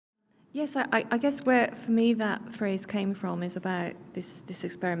Yes, I guess where, for me, that phrase came from is about this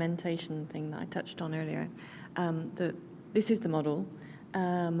experimentation thing that I touched on earlier. That this is the model,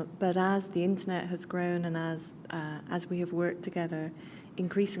 but as the internet has grown and as we have worked together,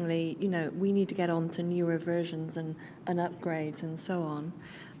 increasingly, we need to get on to newer versions and upgrades and so on.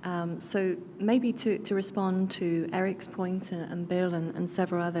 So maybe to respond to Eric's point and Bill and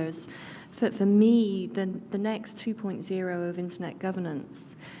several others, for me, the next 2.0 of internet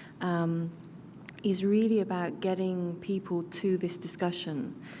governance is really about getting people to this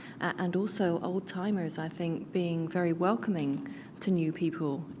discussion, and also old-timers, I think, being very welcoming to new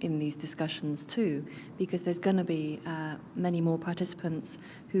people in these discussions too, because there's going to be many more participants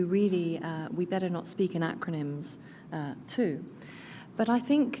who really, we better not speak in acronyms too. But I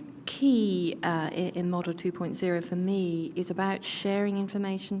think key in Model 2.0 for me is about sharing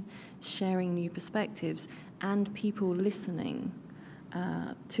information, sharing new perspectives, and people listening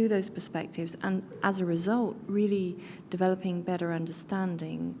to those perspectives, and as a result, really developing better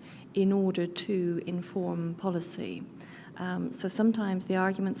understanding in order to inform policy. So sometimes the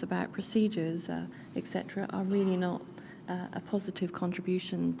arguments about procedures, etc., are really not a positive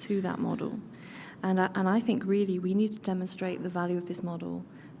contribution to that model. And I think really we need to demonstrate the value of this model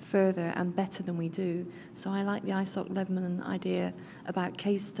further and better than we do. So I like the ISOC Lebanon idea about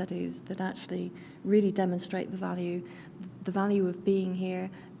case studies that actually really demonstrate the value of being here,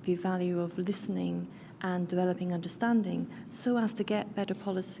 the value of listening and developing understanding, so as to get better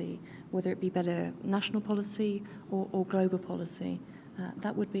policy, whether it be better national policy or global policy.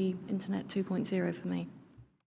 That would be Internet 2.0 for me.